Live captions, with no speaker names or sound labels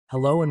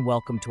Hello and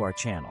welcome to our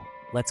channel.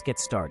 Let's get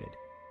started.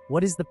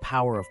 What is the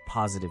power of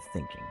positive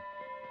thinking?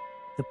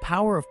 The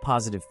power of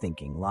positive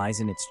thinking lies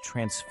in its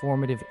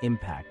transformative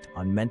impact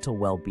on mental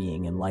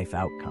well-being and life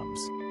outcomes.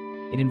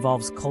 It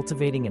involves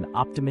cultivating an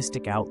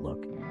optimistic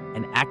outlook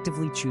and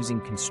actively choosing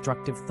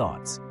constructive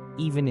thoughts,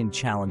 even in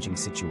challenging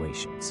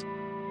situations.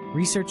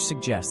 Research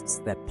suggests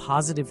that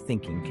positive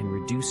thinking can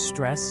reduce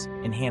stress,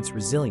 enhance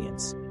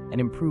resilience,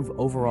 and improve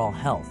overall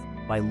health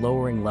by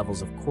lowering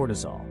levels of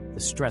cortisol, the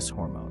stress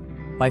hormone.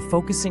 By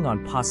focusing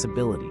on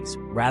possibilities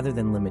rather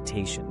than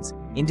limitations,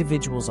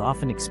 individuals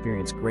often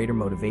experience greater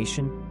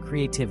motivation,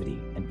 creativity,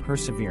 and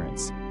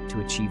perseverance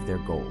to achieve their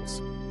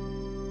goals.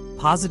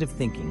 Positive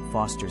thinking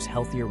fosters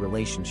healthier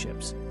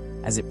relationships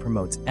as it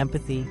promotes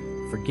empathy,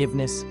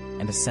 forgiveness,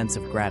 and a sense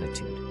of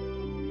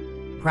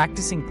gratitude.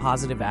 Practicing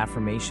positive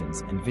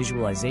affirmations and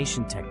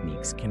visualization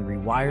techniques can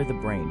rewire the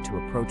brain to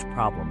approach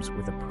problems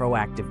with a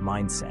proactive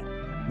mindset,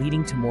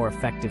 leading to more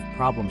effective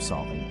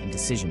problem-solving and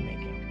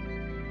decision-making.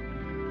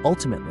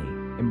 Ultimately,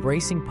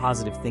 embracing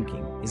positive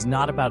thinking is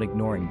not about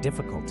ignoring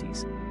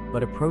difficulties,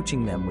 but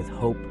approaching them with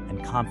hope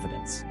and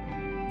confidence,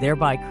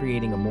 thereby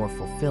creating a more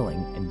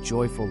fulfilling and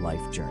joyful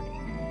life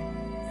journey.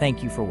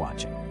 Thank you for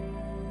watching.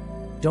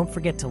 Don't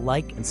forget to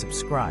like and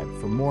subscribe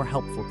for more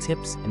helpful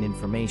tips and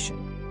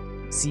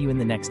information. See you in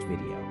the next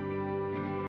video.